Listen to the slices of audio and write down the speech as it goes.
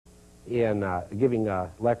in giving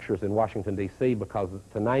lectures in Washington, D.C., because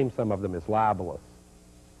to name some of them is libelous.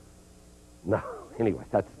 No, anyway,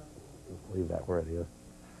 let's leave that where it is.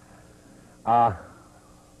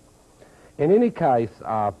 In any case,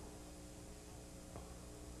 so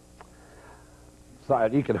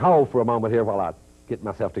you can hold for a moment here while I get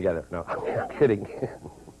myself together. No, I'm kidding.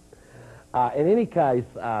 In any case,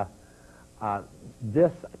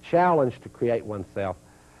 this challenge to create oneself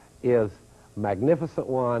is a magnificent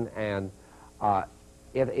one, and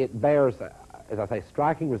it bears, as I say,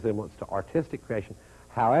 striking resemblance to artistic creation.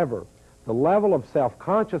 However, the level of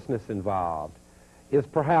self-consciousness involved is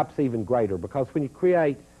perhaps even greater, because when you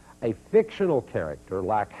create a fictional character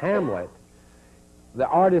like Hamlet, the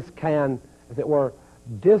artist can, as it were,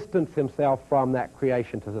 distance himself from that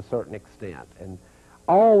creation to a certain extent, and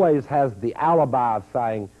always has the alibi of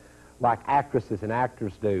saying, like actresses and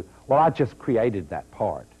actors do, well, I just created that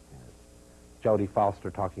part. Jodie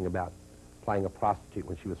Foster talking about playing a prostitute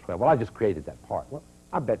when she was 12. Well, I just created that part. Well,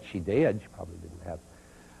 I bet she did. She probably didn't have.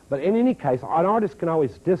 But in any case, an artist can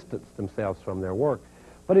always distance themselves from their work.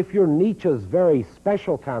 But if you're Nietzsche's very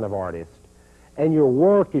special kind of artist, and your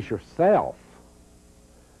work is yourself,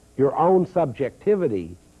 your own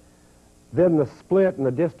subjectivity, then the split and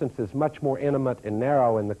the distance is much more intimate and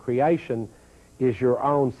narrow, and the creation is your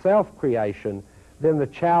own self-creation, then the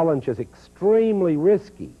challenge is extremely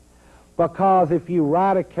risky. Because if you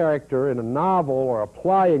write a character in a novel or a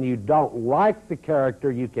play and you don't like the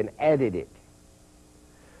character, you can edit it.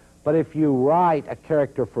 But if you write a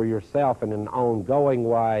character for yourself in an ongoing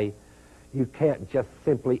way, you can't just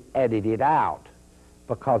simply edit it out,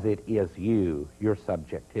 because it is you, your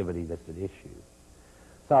subjectivity, that's at issue.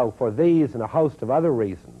 So for these and a host of other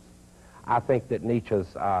reasons, I think that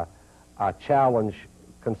Nietzsche's challenge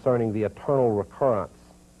concerning the eternal recurrence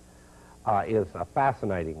is a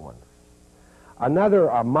fascinating one.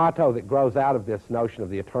 Another motto that grows out of this notion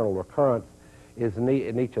of the eternal recurrence is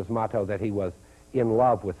Nietzsche's motto that he was in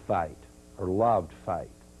love with fate, or loved fate,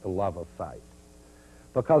 the love of fate.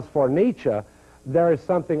 Because for Nietzsche, there is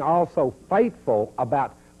something also fateful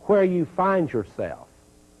about where you find yourself.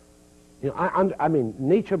 You know, I mean,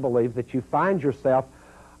 Nietzsche believed that you find yourself,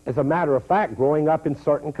 as a matter of fact, growing up in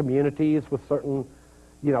certain communities with certain,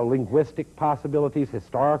 you know, linguistic possibilities,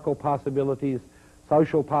 historical possibilities,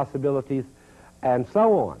 social possibilities, and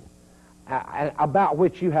so on, about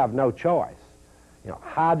which you have no choice. You know,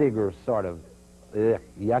 Heidegger's sort of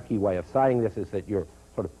yucky way of saying this is that you're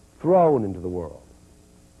sort of thrown into the world.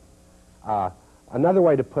 Another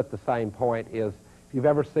way to put the same point is, if you've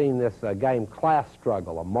ever seen this game Class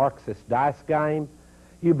Struggle, a Marxist dice game,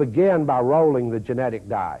 you begin by rolling the genetic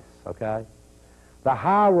dice, okay? The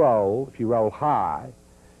high roll, if you roll high,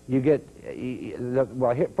 you get,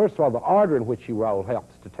 first of all, the order in which you roll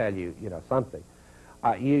helps to tell you, you know, something.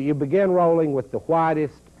 You begin rolling with the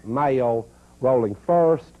whitest male rolling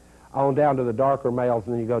first, on down to the darker males,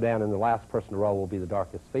 and then you go down, and the last person to roll will be the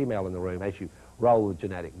darkest female in the room as you roll the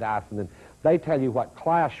genetic dice, and then they tell you what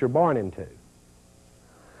class you're born into.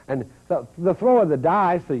 And so the throw of the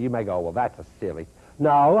dice, so you may go, well, that's a silly.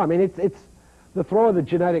 No, I mean, it's the throw of the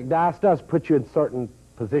genetic dice does put you in certain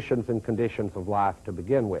positions and conditions of life to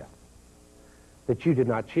begin with that you did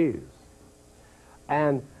not choose.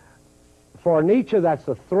 And for Nietzsche, that's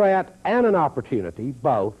a threat and an opportunity,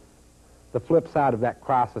 both. The flip side of that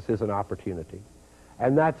crisis is an opportunity.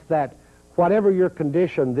 And that's that whatever your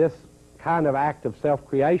condition, this kind of act of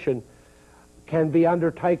self-creation can be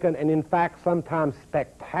undertaken, and in fact sometimes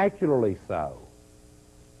spectacularly so,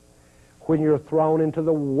 when you're thrown into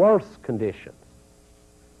the worst conditions.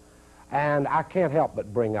 And I can't help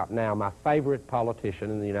but bring up now my favorite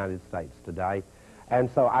politician in the United States today, and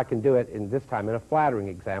so I can do it in this time in a flattering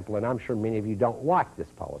example, and I'm sure many of you don't like this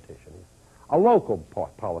politician. He's a local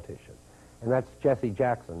politician, and that's Jesse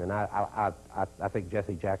Jackson. And I think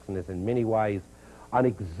Jesse Jackson is in many ways an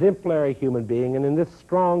exemplary human being, and in this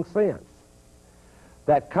strong sense,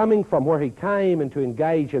 that coming from where he came and to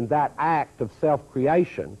engage in that act of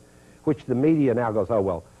self-creation, which the media now goes, oh,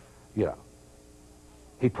 well, you know,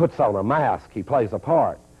 he puts on a mask, he plays a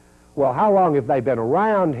part. Well, how long have they been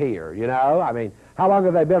around here, you know? I mean, how long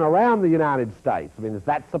have they been around the United States? I mean, is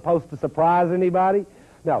that supposed to surprise anybody?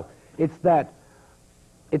 No, it's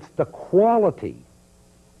the quality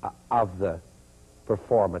of the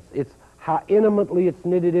performance. It's how intimately it's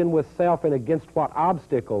knitted in with self and against what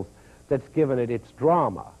obstacles that's given it its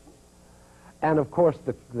drama. And of course,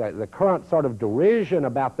 the current sort of derision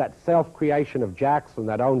about that self-creation of Jackson,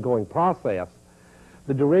 that ongoing process,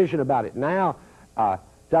 the derision about it now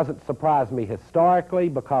doesn't surprise me historically,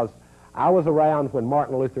 because I was around when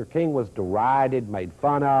Martin Luther King was derided, made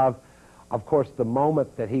fun of, Of course, the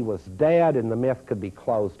moment that he was dead and the myth could be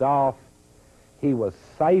closed off, he was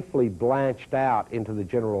safely blanched out into the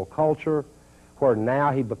general culture, where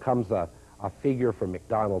now he becomes a figure for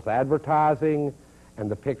McDonald's advertising, and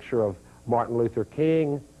the picture of Martin Luther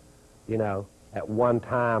King, you know, at one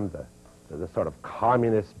time the sort of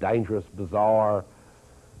communist, dangerous, bizarre,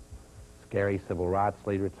 scary civil rights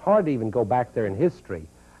leader. It's hard to even go back there in history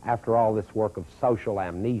after all this work of social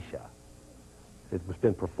amnesia that has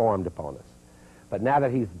been performed upon us. But now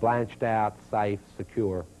that he's blanched out, safe,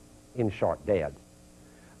 secure, in short, dead,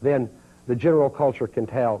 then the general culture can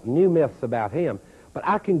tell new myths about him. But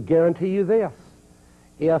I can guarantee you this,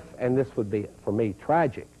 if, and this would be, for me,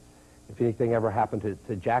 tragic, if anything ever happened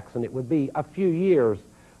to Jackson, it would be a few years,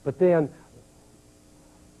 but then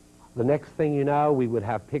the next thing you know, we would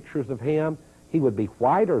have pictures of him. He would be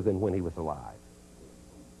whiter than when he was alive.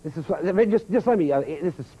 This is, I mean, just let me,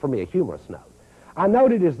 this is for me a humorous note. I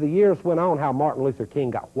noted as the years went on how Martin Luther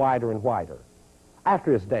King got whiter and whiter.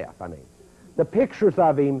 After his death, I mean. The pictures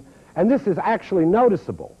of him, and this is actually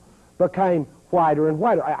noticeable, became whiter and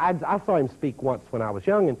whiter. I saw him speak once when I was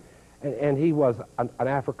young, and he was an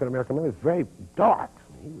African-American man. He was very dark.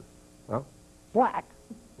 He was, well, black.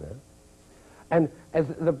 Yeah. And as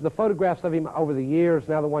the photographs of him over the years,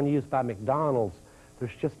 now the one used by McDonald's,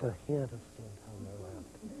 there's just a hint of skin tone around.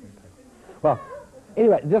 Well,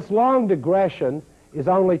 anyway, this long digression is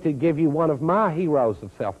only to give you one of my heroes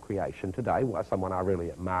of self-creation today, someone I really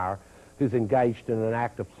admire, who's engaged in an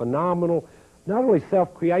act of phenomenal, not only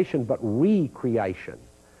self-creation, but recreation.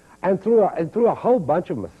 And through a whole bunch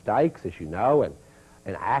of mistakes, as you know,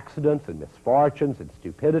 and accidents and misfortunes and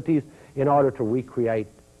stupidities, in order to recreate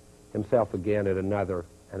himself again at another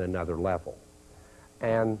level.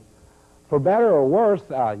 And for better or worse,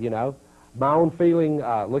 you know, my own feeling,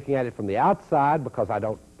 looking at it from the outside, because I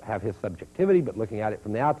don't have his subjectivity, but looking at it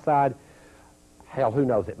from the outside, hell, who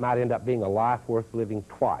knows, it might end up being a life worth living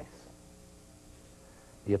twice.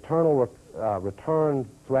 The eternal return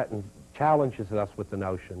challenges us with the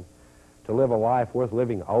notion to live a life worth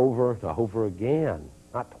living over and over again,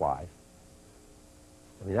 not twice.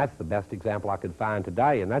 I mean, that's the best example I could find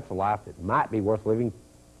today, and that's a life that might be worth living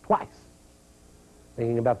twice.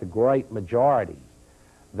 Thinking about the great majority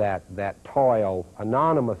that toil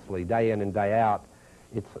anonymously day in and day out,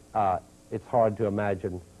 it's hard to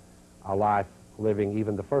imagine a life living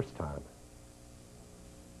even the first time,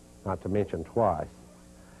 not to mention twice.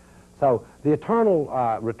 So the eternal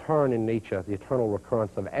return in Nietzsche, the eternal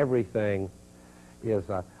recurrence of everything, is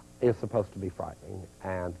supposed to be frightening,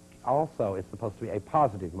 and also it's supposed to be a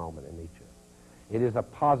positive moment in Nietzsche. It is a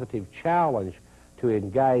positive challenge to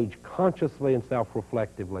engage consciously and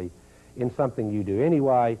self-reflectively in something you do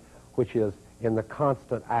anyway, which is in the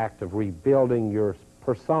constant act of rebuilding your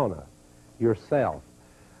persona, yourself.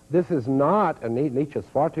 This is not, and Nietzsche is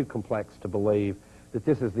far too complex to believe that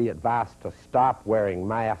this is the advice to stop wearing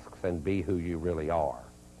masks and be who you really are.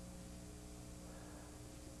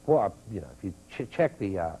 Well, you know, if you check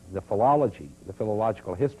the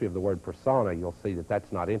philological history of the word persona, you'll see that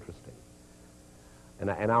that's not interesting.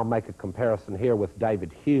 And I'll make a comparison here with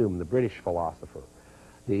David Hume, the British philosopher,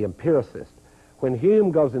 the empiricist. When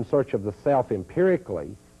Hume goes in search of the self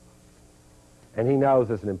empirically, and he knows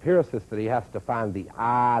as an empiricist that he has to find the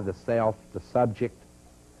I, the self, the subject,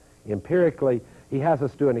 empirically, he has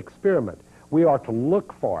us do an experiment. We are to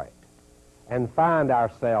look for it and find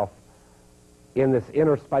ourselves in this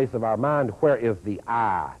inner space of our mind, where is the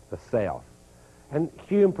I, the self. And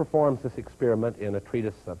Hume performs this experiment in a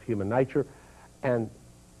treatise of human nature, and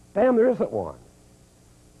damn, there isn't one.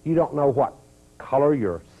 You don't know what color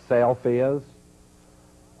your self is,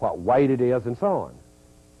 what weight it is, and so on.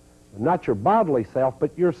 Not your bodily self,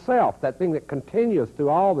 but yourself, that thing that continues through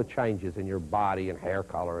all the changes in your body and hair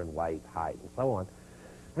color and weight, height, and so on.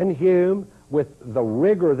 And Hume, with the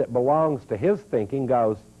rigor that belongs to his thinking,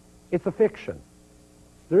 goes, it's a fiction.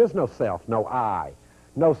 There is no self, no I,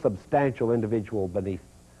 no substantial individual beneath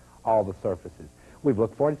all the surfaces. We've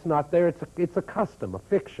looked for it, it's not there, it's a custom, a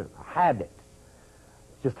fiction, a habit.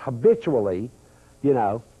 Just habitually, you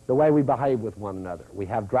know, the way we behave with one another. We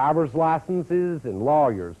have driver's licenses and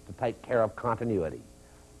lawyers to take care of continuity.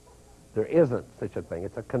 There isn't such a thing.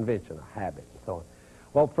 It's a convention, a habit, and so on.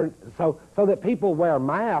 Well, so that people wear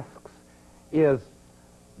masks is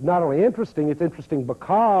not only interesting, it's interesting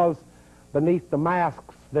because beneath the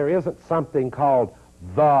masks there isn't something called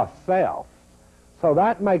the self. So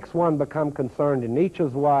that makes one become concerned in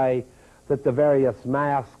Nietzsche's way that the various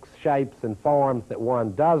masks, shapes, and forms that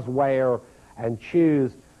one does wear and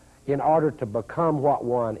choose in order to become what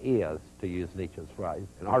one is, to use Nietzsche's phrase,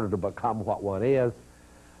 in order to become what one is,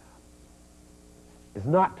 is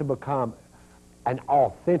not to become an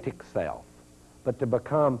authentic self, but to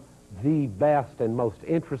become the best and most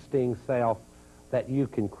interesting self that you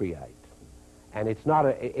can create. And it's not,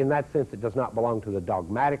 in that sense, it does not belong to the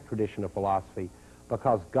dogmatic tradition of philosophy,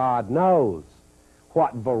 because God knows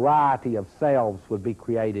what variety of selves would be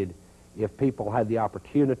created if people had the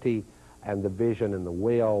opportunity and the vision and the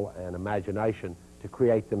will and imagination to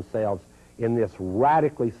create themselves in this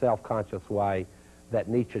radically self-conscious way that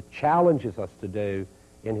Nietzsche challenges us to do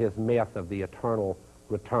in his myth of the eternal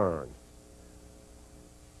return.